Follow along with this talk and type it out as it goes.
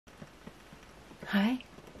Hi,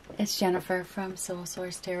 it's Jennifer from Soul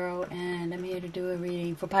Source Tarot, and I'm here to do a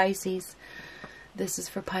reading for Pisces. This is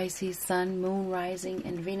for Pisces, Sun, Moon, Rising,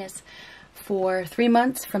 and Venus for 3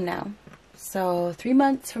 months from now. So 3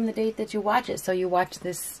 months from the date that you watch it. So you watch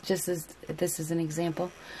this, just as this is an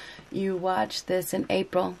example. You watch this in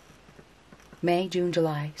April, May, June,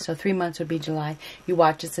 July. So 3 months would be July. You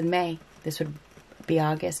watch this in May. This would be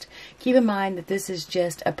August. Keep in mind that this is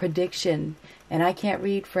just a prediction, and I can't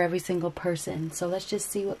read for every single person. So let's just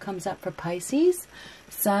see what comes up for Pisces,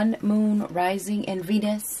 Sun, Moon, Rising, and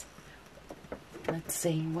Venus. Let's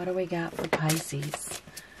see, what do we got for Pisces?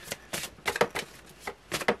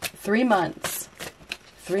 3 months.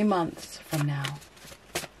 3 months from now.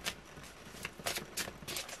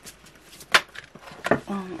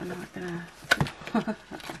 Oh, I'm not gonna...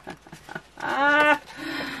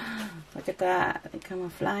 Look at that. They come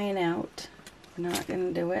flying out. I'm not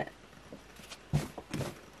going to do it.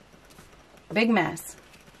 Big mess.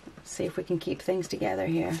 Let's see if we can keep things together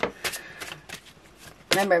here.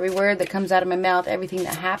 Remember, every word that comes out of my mouth, everything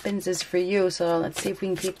that happens is for you. So let's see if we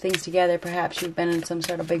can keep things together. Perhaps you've been in some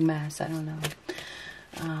sort of big mess. I don't know.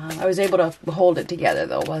 I was able to hold it together,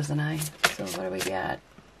 though, wasn't I? So what do we got?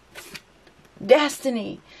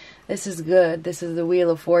 Destiny. This is good. This is the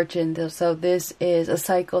Wheel of Fortune. So this is a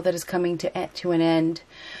cycle that is coming to an end,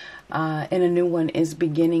 and a new one is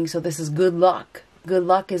beginning. So this is good luck. Good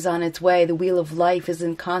luck is on its way. The wheel of life is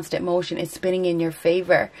in constant motion. It's spinning in your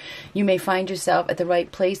favor. You may find yourself at the right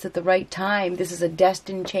place at the right time. This is a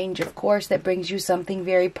destined change of course that brings you something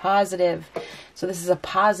very positive. So this is a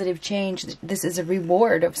positive change. This is a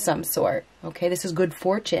reward of some sort. Okay, this is good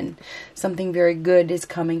fortune. Something very good is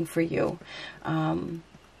coming for you.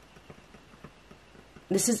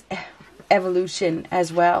 This is evolution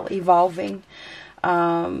as well, evolving,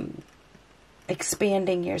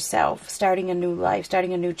 expanding yourself, starting a new life,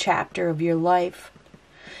 starting a new chapter of your life.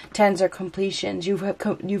 Tens are completions.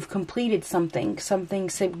 You've completed something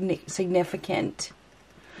significant.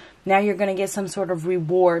 Now you're going to get some sort of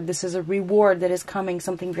reward. This is a reward that is coming,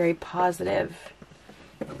 something very positive.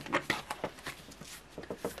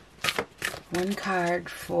 One card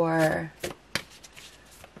for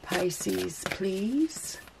Pisces,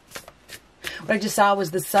 please. What I just saw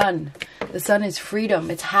was the sun. The sun is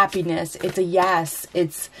freedom. It's happiness. It's a yes.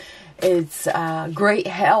 It's great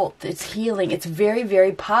health. It's healing. It's very,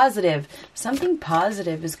 very positive. Something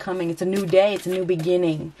positive is coming. It's a new day. It's a new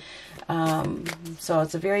beginning. So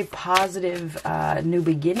it's a very positive new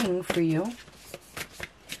beginning for you.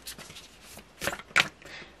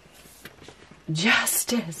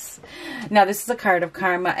 Justice. Now this is a card of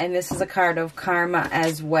karma, and this is a card of karma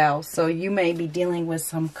as well. So you may be dealing with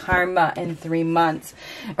some karma in 3 months,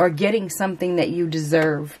 or getting something that you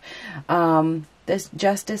deserve. This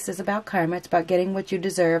justice is about karma. It's about getting what you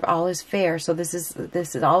deserve. All is fair. So this is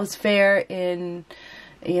all is fair in,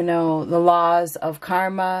 you know, the laws of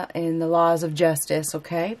karma and the laws of justice.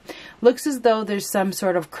 Okay, looks as though there's some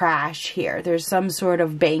sort of crash here. There's some sort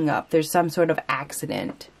of bang up. There's some sort of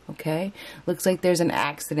accident. Okay, looks like there's an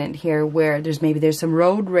accident here where there's some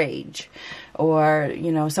road rage, or,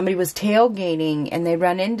 you know, somebody was tailgating and they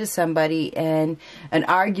run into somebody and an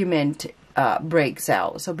argument breaks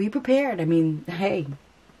out. So be prepared. I mean, hey,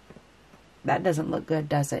 that doesn't look good,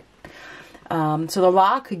 does it? So the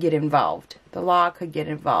law could get involved. The law could get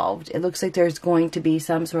involved. It looks like there's going to be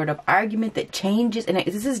some sort of argument that changes, and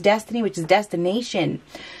this is destiny, which is destination.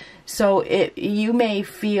 So you may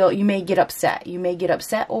get upset. You may get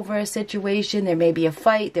upset over a situation. There may be a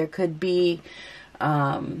fight. There could be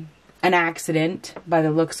an accident by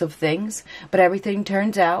the looks of things. But everything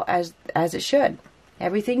turns out as it should.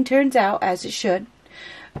 Everything turns out as it should.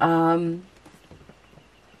 Now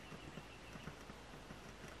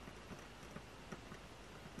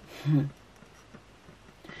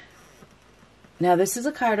this is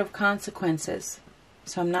a card of consequences.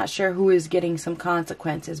 So I'm not sure who is getting some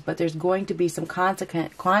consequences, but there's going to be some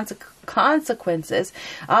consequences.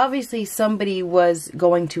 Obviously, somebody was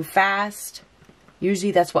going too fast.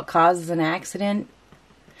 Usually that's what causes an accident.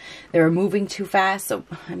 They were moving too fast. So,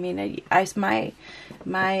 I mean,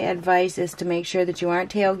 my advice is to make sure that you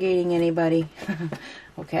aren't tailgating anybody.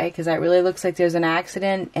 Okay, because that really looks like there's an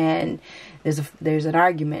accident and there's an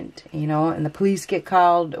argument, you know, and the police get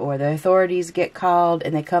called or the authorities get called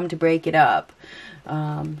and they come to break it up.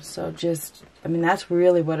 So just, I mean, that's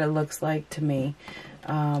really what it looks like to me.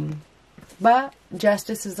 But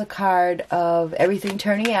justice is a card of everything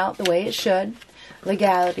turning out the way it should.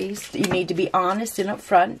 Legalities. You need to be honest and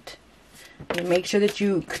upfront. And make sure that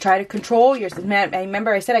you try to control yourself.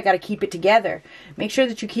 Remember I said I got to keep it together. Make sure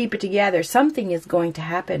that you keep it together. Something is going to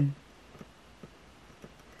happen.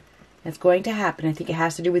 It's going to happen. I think it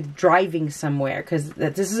has to do with driving somewhere, because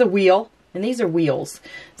this is a wheel, and these are wheels.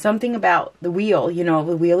 Something about the wheel, you know,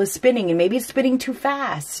 the wheel is spinning, and maybe it's spinning too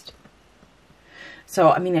fast. So,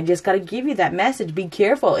 I mean, I just got to give you that message. Be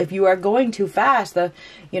careful. If you are going too fast,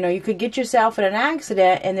 you know, you could get yourself in an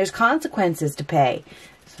accident, and there's consequences to pay.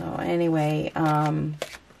 So, anyway,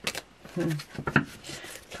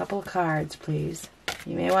 couple of cards, please.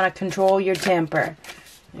 You may want to control your temper.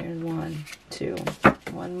 There's 1, 2.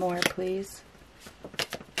 One more, please.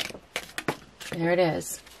 There it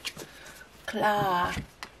is. Claw.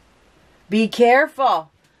 Be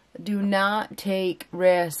careful. Do not take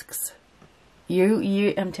risks.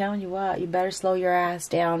 I'm telling you what, you better slow your ass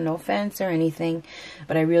down. No offense or anything,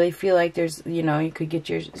 but I really feel like there's, you know, you could get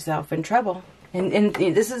yourself in trouble. And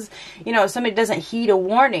this is, you know, if somebody doesn't heed a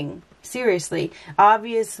warning, seriously,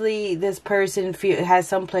 obviously this person has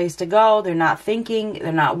some place to go. They're not thinking.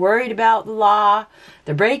 They're not worried about the law.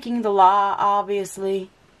 They're breaking the law, obviously.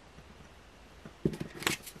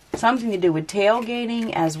 Something to do with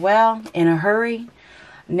tailgating as well, in a hurry.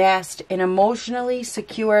 Nest, an emotionally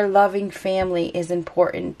secure, loving family is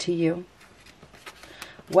important to you.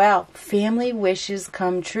 Well, family wishes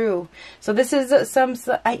come true. So this is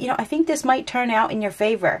I think this might turn out in your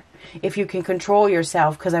favor if you can control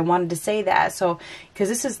yourself, because I wanted to say that. So, because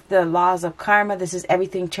this is the laws of karma, this is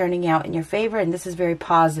everything turning out in your favor, and this is very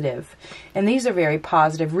positive. And these are very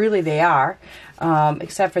positive, really they are,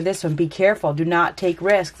 except for this one. Be careful, do not take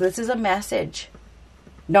risks. This is a message.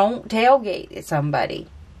 Don't tailgate somebody.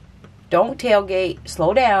 Don't tailgate,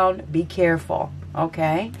 slow down, be careful,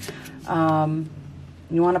 okay?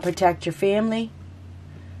 You want to protect your family.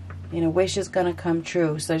 You know, wish is going to come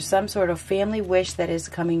true. So there's some sort of family wish that is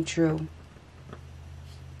coming true.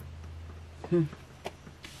 What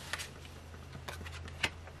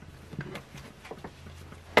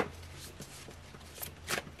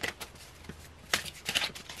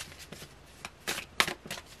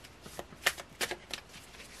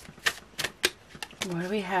do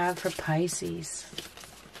we have for Pisces?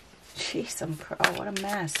 Jeez, oh, what a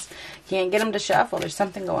mess. Can't get them to shuffle. There's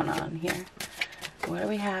something going on here. What do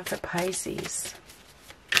we have for Pisces?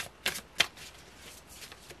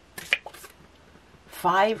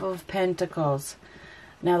 5 of Pentacles.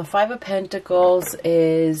 Now, the 5 of Pentacles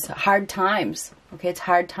is hard times. Okay, it's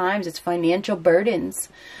hard times. It's financial burdens.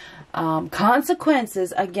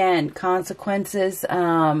 Consequences, again, consequences.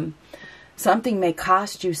 Something may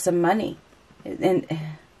cost you some money. And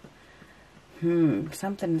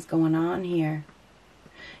something is going on here.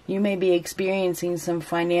 You may be experiencing some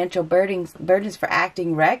financial burdens for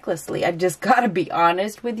acting recklessly. I just got to be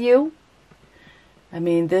honest with you. I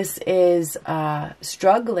mean, this is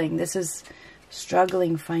struggling. This is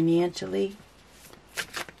struggling financially.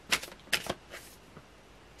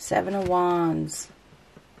 7 of Wands.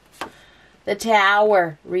 The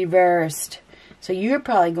Tower reversed. So you're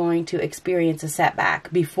probably going to experience a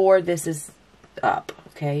setback before this is up.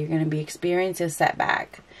 Okay, you're going to be experiencing a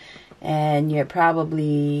setback. And you're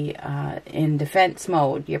probably in defense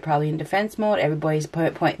mode. You're probably in defense mode. Everybody's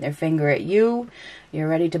pointing their finger at you. You're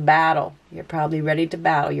ready to battle. You're probably ready to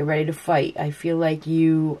battle. You're ready to fight. I feel like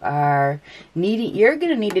you are you're going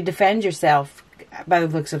to need to defend yourself by the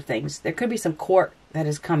looks of things. There could be some court that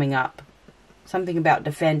is coming up. Something about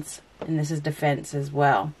defense. And this is defense as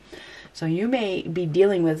well. So you may be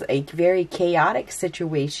dealing with a very chaotic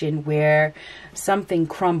situation where something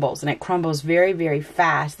crumbles, and it crumbles very, very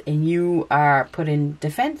fast, and you are put in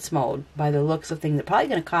defense mode by the looks of things. It's probably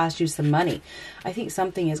going to cost you some money. I think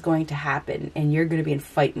something is going to happen, and you're going to be in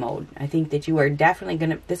fight mode. I think that you are definitely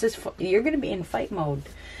going to, you're going to be in fight mode.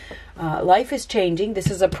 Life is changing.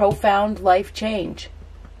 This is a profound life change.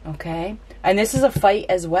 Okay? And this is a fight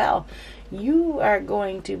as well. You are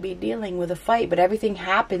going to be dealing with a fight, but everything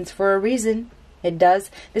happens for a reason. It does.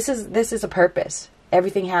 This is a purpose.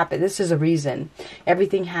 Everything happens. This is a reason.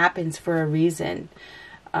 Everything happens for a reason.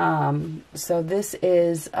 So this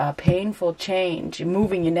is a painful change.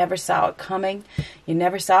 Moving, you never saw it coming. You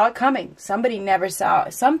never saw it coming. Somebody never saw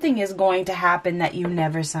it. Something is going to happen that you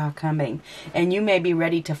never saw coming. And you may be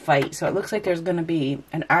ready to fight. So it looks like there's going to be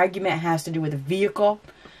an argument. It has to do with a vehicle.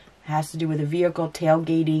 Has to do with a vehicle,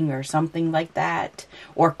 tailgating or something like that,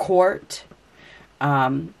 or court.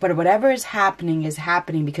 But whatever is happening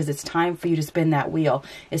because it's time for you to spin that wheel.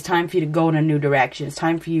 It's time for you to go in a new direction. It's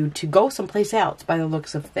time for you to go someplace else by the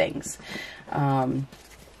looks of things.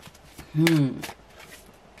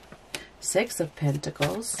 6 of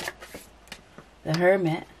Pentacles, the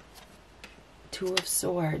Hermit, 2 of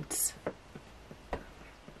Swords.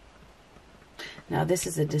 Now this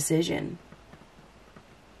is a decision.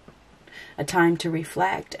 a time to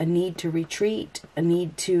reflect, a need to retreat, a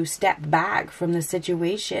need to step back from the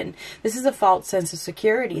situation. This is a false sense of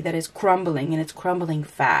security that is crumbling, and it's crumbling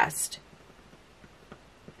fast.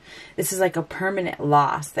 This is like a permanent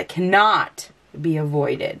loss that cannot be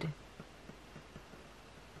avoided.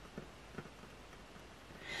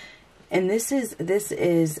 And this is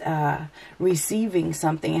receiving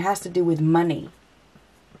something. It has to do with money.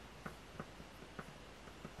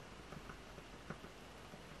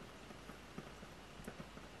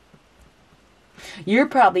 You're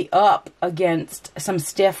probably up against some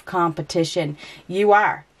stiff competition. You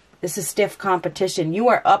are. This is stiff competition. You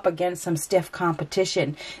are up against some stiff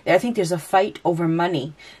competition. I think there's a fight over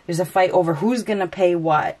money. There's a fight over who's going to pay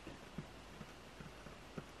what.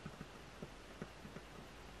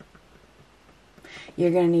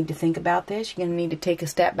 You're going to need to think about this. You're going to need to take a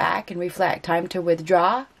step back and reflect. Time to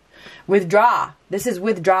withdraw. Withdraw. This is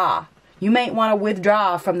withdraw. You might want to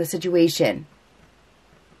withdraw from the situation,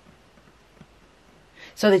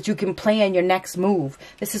 so that you can plan your next move.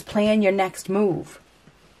 This is plan your next move.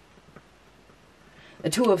 The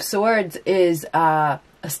Two of Swords is a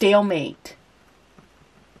stalemate.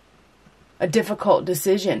 A difficult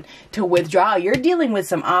decision to withdraw. You're dealing with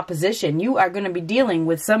some opposition. You are going to be dealing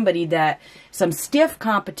with somebody some stiff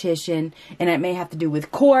competition, and it may have to do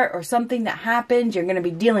with court or something that happens. You're going to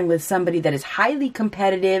be dealing with somebody that is highly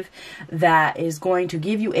competitive, that is going to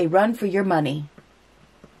give you a run for your money.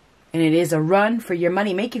 And it is a run for your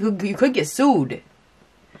money. You could get sued.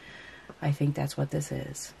 I think that's what this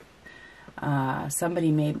is.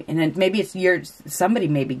 Somebody may, and then maybe it's somebody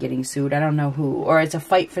may be getting sued. I don't know who. Or it's a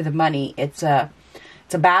fight for the money. It's a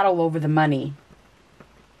battle over the money.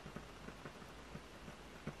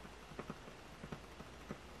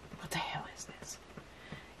 What the hell is this?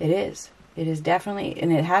 It is. It is definitely,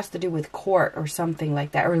 and it has to do with court or something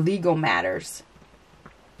like that, or legal matters.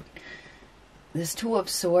 This Two of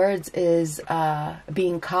Swords is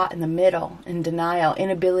being caught in the middle, in denial,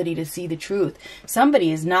 inability to see the truth. Somebody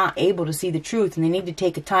is not able to see the truth, and they need to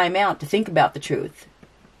take a time out to think about the truth.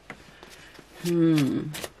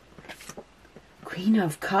 Queen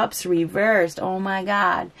of Cups reversed. Oh my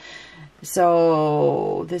God.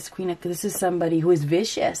 So this this is somebody who is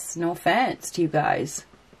vicious. No offense to you guys.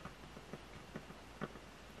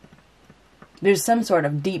 There's some sort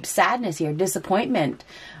of deep sadness here, disappointment.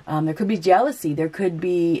 There could be jealousy. There could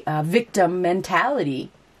be victim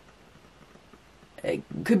mentality. It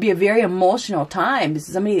could be a very emotional time. This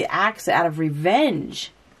is somebody that acts out of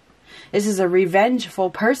revenge. This is a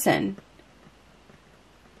revengeful person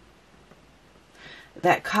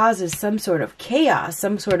that causes some sort of chaos,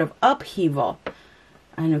 some sort of upheaval.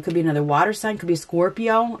 I know it could be another water sign. Could be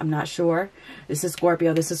Scorpio. I'm not sure. This is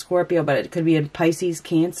Scorpio. This is Scorpio. But it could be in Pisces,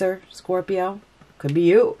 Cancer, Scorpio. Could be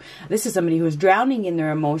you. This is somebody who is drowning in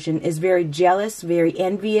their emotion, is very jealous, very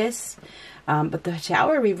envious. But the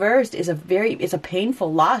Tower reversed is it's a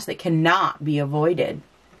painful loss that cannot be avoided.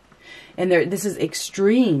 And this is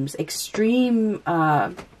extremely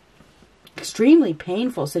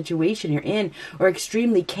painful situation you're in, or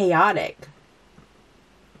extremely chaotic.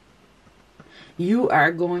 You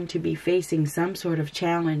are going to be facing some sort of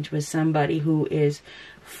challenge with somebody who is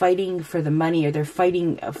fighting for the money, or they're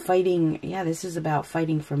fighting. Yeah, this is about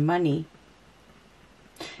fighting for money.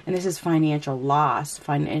 And this is financial loss,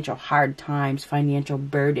 financial hard times, financial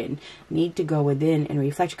burden. Need to go within and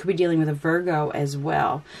reflect. You could be dealing with a Virgo as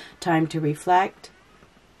well. Time to reflect.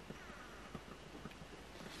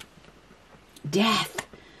 Death.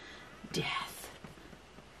 Death.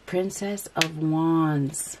 Princess of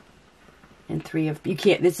Wands. And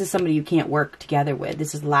this is somebody you can't work together with.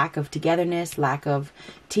 This is lack of togetherness, lack of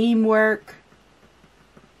teamwork.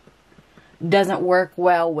 Doesn't work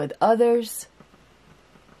well with others.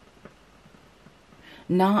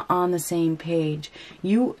 Not on the same page.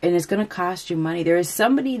 And it's going to cost you money. There is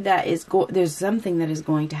somebody that there's something that is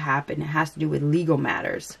going to happen. It has to do with legal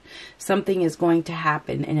matters. Something is going to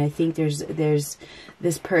happen, and I think there's this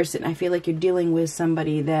person. I feel like you're dealing with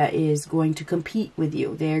somebody that is going to compete with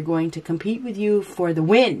you. They're going to compete with you for the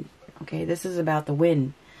win. Okay, this is about the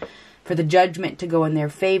win. For the judgment to go in their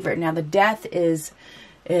favor. Now the death is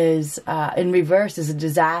in reverse, is a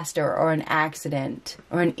disaster or an accident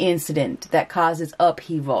or an incident that causes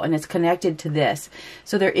upheaval, and it's connected to this.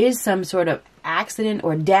 So there is some sort of accident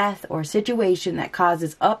or death or situation that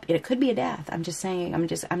causes it could be a death. I'm just saying, I'm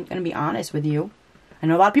going to be honest with you. I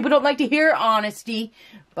know a lot of people don't like to hear honesty,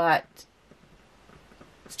 but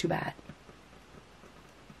it's too bad.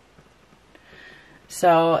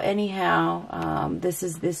 So anyhow, this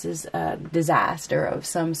is a disaster of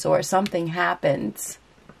some sort. Something happens.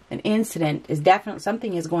 An incident is definitely,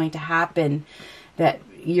 something is going to happen that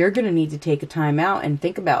you're going to need to take a time out and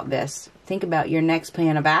think about this. Think about your next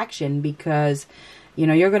plan of action, because, you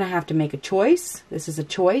know, you're going to have to make a choice. This is a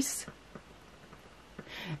choice.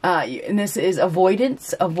 And this is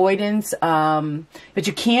avoidance, but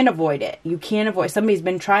you can't avoid it. You can't avoid. Somebody's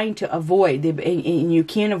been trying to avoid, and you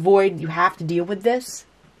can't avoid. You have to deal with this.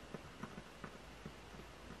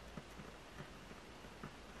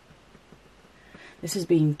 This is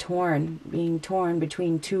being torn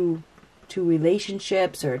between two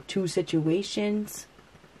relationships or two situations.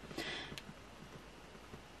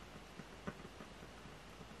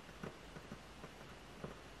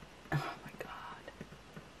 Oh my God.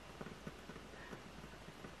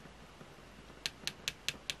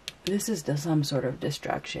 This is some sort of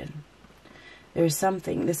destruction. There's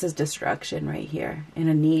something, this is destruction right here, and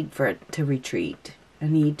a need for it to retreat, a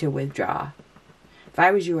need to withdraw. If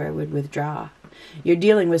I was you, I would withdraw. You're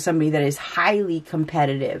dealing with somebody that is highly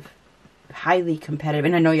competitive. Highly competitive.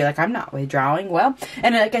 And I know you're like, I'm not withdrawing. Well,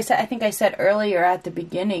 and like I said, I think I said earlier at the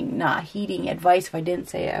beginning, not heeding advice. If I didn't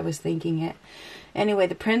say it, I was thinking it. Anyway,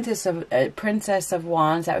 the Princess of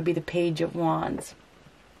Wands, that would be the Page of Wands.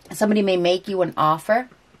 Somebody may make you an offer.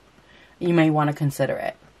 You may want to consider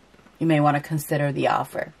it. You may want to consider the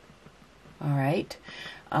offer. All right.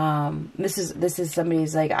 This is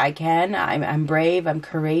somebody's like, I'm brave, I'm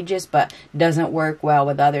courageous, but doesn't work well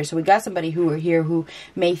with others. So we got somebody who are here who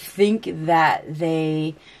may think that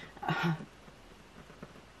they,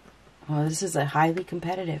 well, this is a highly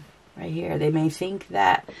competitive right here. They may think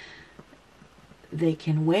that they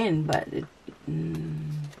can win, but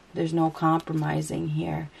there's no compromising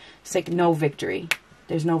here. It's like no victory.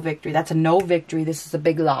 There's no victory. That's a no victory. This is a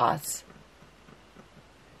big loss.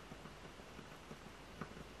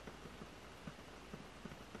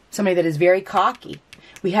 Somebody that is very cocky.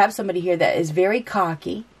 We have somebody here that is very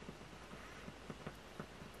cocky.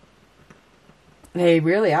 They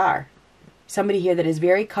really are. Somebody here that is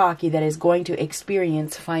very cocky, that is going to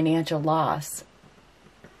experience financial loss.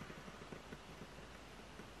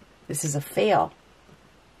 This is a fail.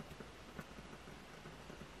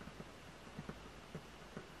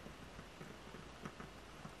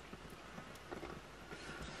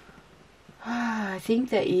 I think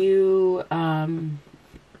that you...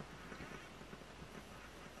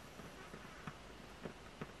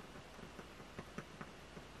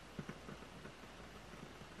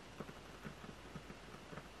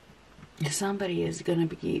 somebody is going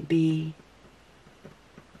to be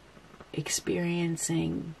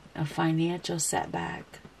experiencing a financial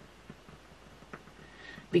setback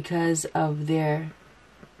because of their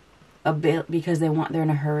because they're in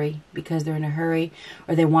a hurry,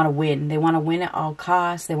 or they want to win. They want to win at all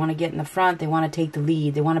costs. They want to get in the front. They want to take the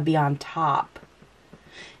lead. They want to be on top.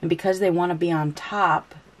 And because they want to be on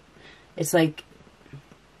top, it's like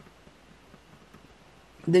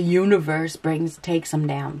the universe takes them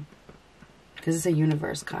down. Because it's a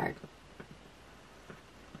universe card.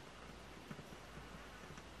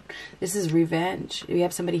 This is revenge. We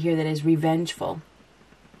have somebody here that is revengeful.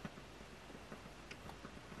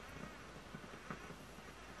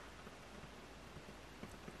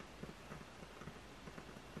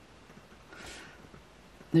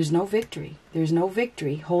 There's no victory. There's no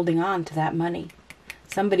victory holding on to that money.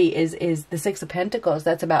 Somebody is the Six of Pentacles.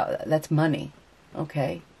 That's money.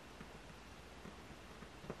 Okay.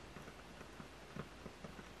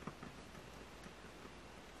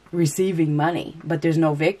 Receiving money, but there's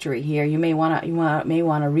no victory here. You may want to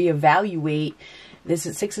reevaluate.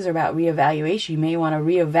 Sixes are about reevaluation. You may want to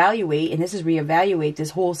reevaluate, and this is reevaluate this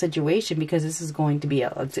whole situation, because this is going to be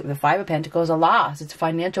the Five of Pentacles, a loss. It's a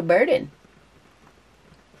financial burden,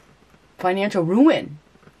 financial ruin.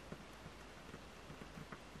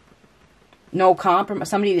 No compromise.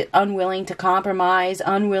 Somebody that's unwilling to compromise,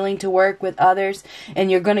 unwilling to work with others,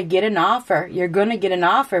 and you're going to get an offer. You're going to get an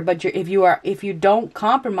offer, but if you don't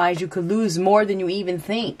compromise, you could lose more than you even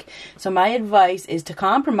think. So my advice is to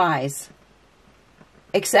compromise.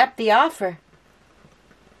 Accept the offer,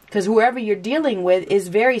 because whoever you're dealing with is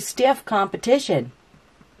very stiff competition.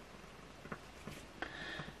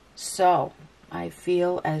 So I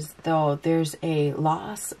feel as though there's a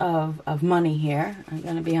loss of money here. I'm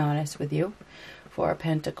going to be honest with you. Four of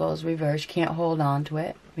Pentacles reverse. Can't hold on to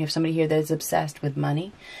it. We have somebody here that is obsessed with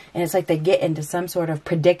money. And it's like they get into some sort of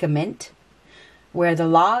predicament where the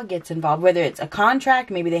law gets involved. Whether it's a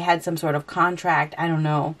contract. Maybe they had some sort of contract. I don't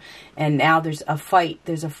know. And now there's a fight.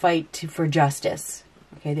 There's a fight for justice.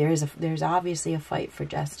 Okay, there's obviously a fight for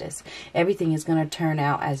justice. Everything is going to turn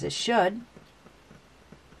out as it should.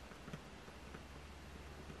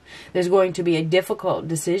 There's going to be a difficult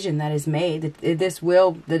decision that is made.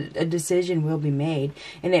 A decision will be made,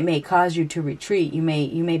 and it may cause you to retreat. You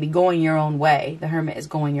may be going your own way. The Hermit is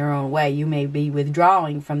going your own way. You may be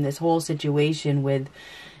withdrawing from this whole situation with,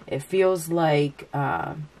 it feels like,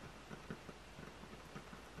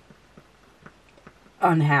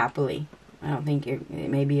 unhappily. I don't think it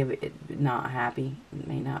may be not happy. It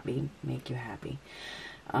may not make you happy.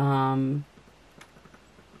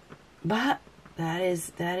 But that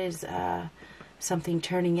is something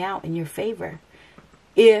turning out in your favor.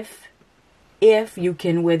 If you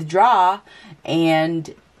can withdraw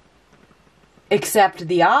and accept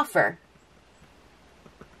the offer.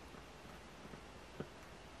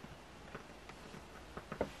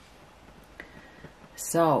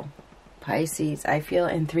 So, Pisces, I feel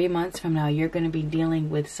in 3 months from now, you're going to be dealing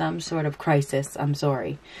with some sort of crisis. I'm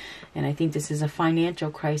sorry. And I think this is a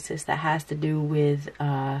financial crisis that has to do with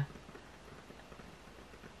the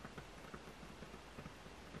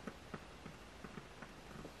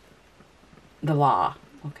law.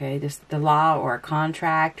 Okay, the law or a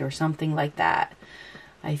contract or something like that.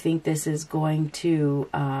 I think this is going to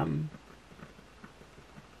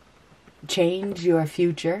change your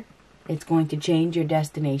future. It's going to change your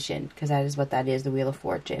destination, because that is what that is, the Wheel of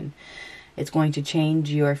Fortune. It's going to change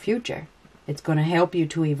your future. It's going to help you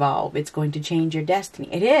to evolve. It's going to change your destiny.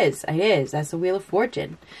 It is. That's the Wheel of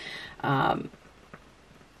Fortune. It's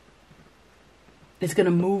going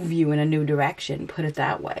to move you in a new direction, put it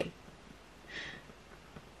that way.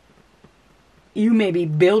 You may be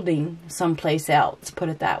building someplace else, put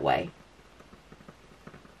it that way.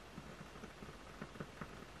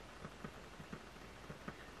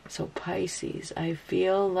 So Pisces, I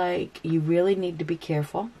feel like you really need to be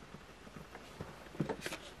careful.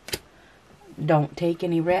 Don't take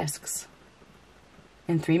any risks.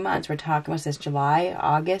 In 3 months, we're talking about this July,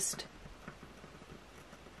 August.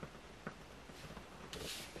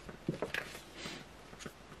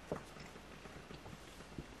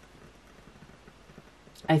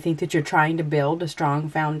 I think that you're trying to build a strong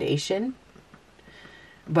foundation,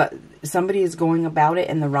 but somebody is going about it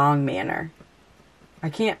in the wrong manner. I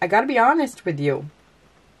gotta be honest with you.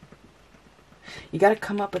 You gotta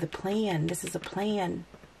come up with a plan. This is a plan.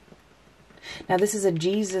 Now, this is a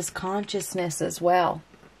Jesus consciousness as well.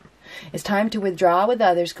 It's time to withdraw with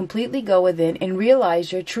others, completely go within, and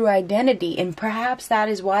realize your true identity. And perhaps that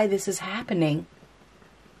is why this is happening.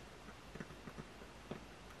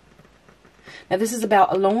 Now, this is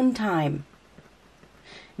about alone time.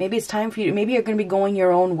 Maybe it's time for you. Maybe you're going to be going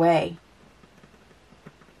your own way.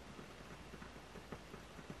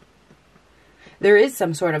 There is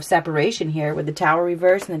some sort of separation here with the Tower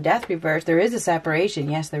reverse and the Death reverse. There is a separation.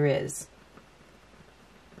 Yes, there is.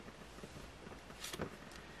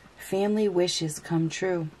 Family wishes come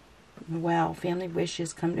true. Wow, family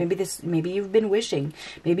wishes come. Maybe you've been wishing.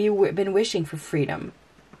 Maybe you've been wishing for freedom.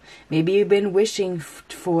 Maybe you've been wishing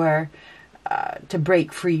for to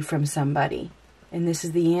break free from somebody, and this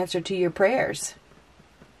is the answer to your prayers.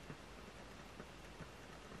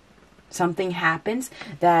 Something happens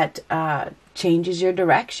that changes your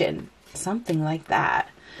direction. Something like that.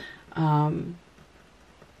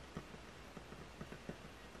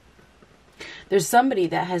 There's somebody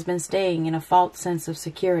that has been staying in a false sense of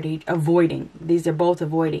security, avoiding. These are both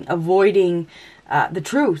avoiding. Avoiding the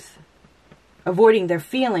truth. Avoiding their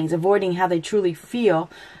feelings. Avoiding how they truly feel.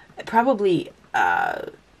 Probably,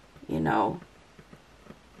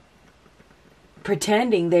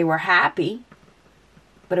 pretending they were happy,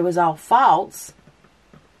 but it was all false.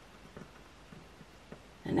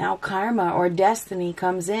 And now karma or destiny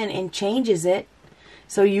comes in and changes it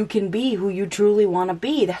so you can be who you truly want to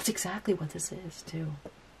be. That's exactly what this is, too.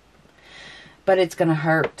 But it's going to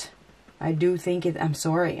hurt. I do think it, I'm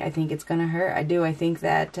sorry, I think it's going to hurt. I do. I think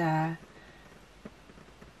that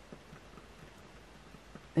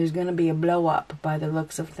there's going to be a blow up by the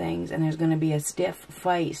looks of things, and there's going to be a stiff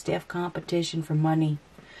fight, stiff competition for money.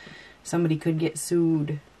 Somebody could get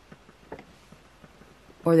sued,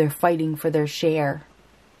 or they're fighting for their share.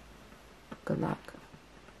 Good luck.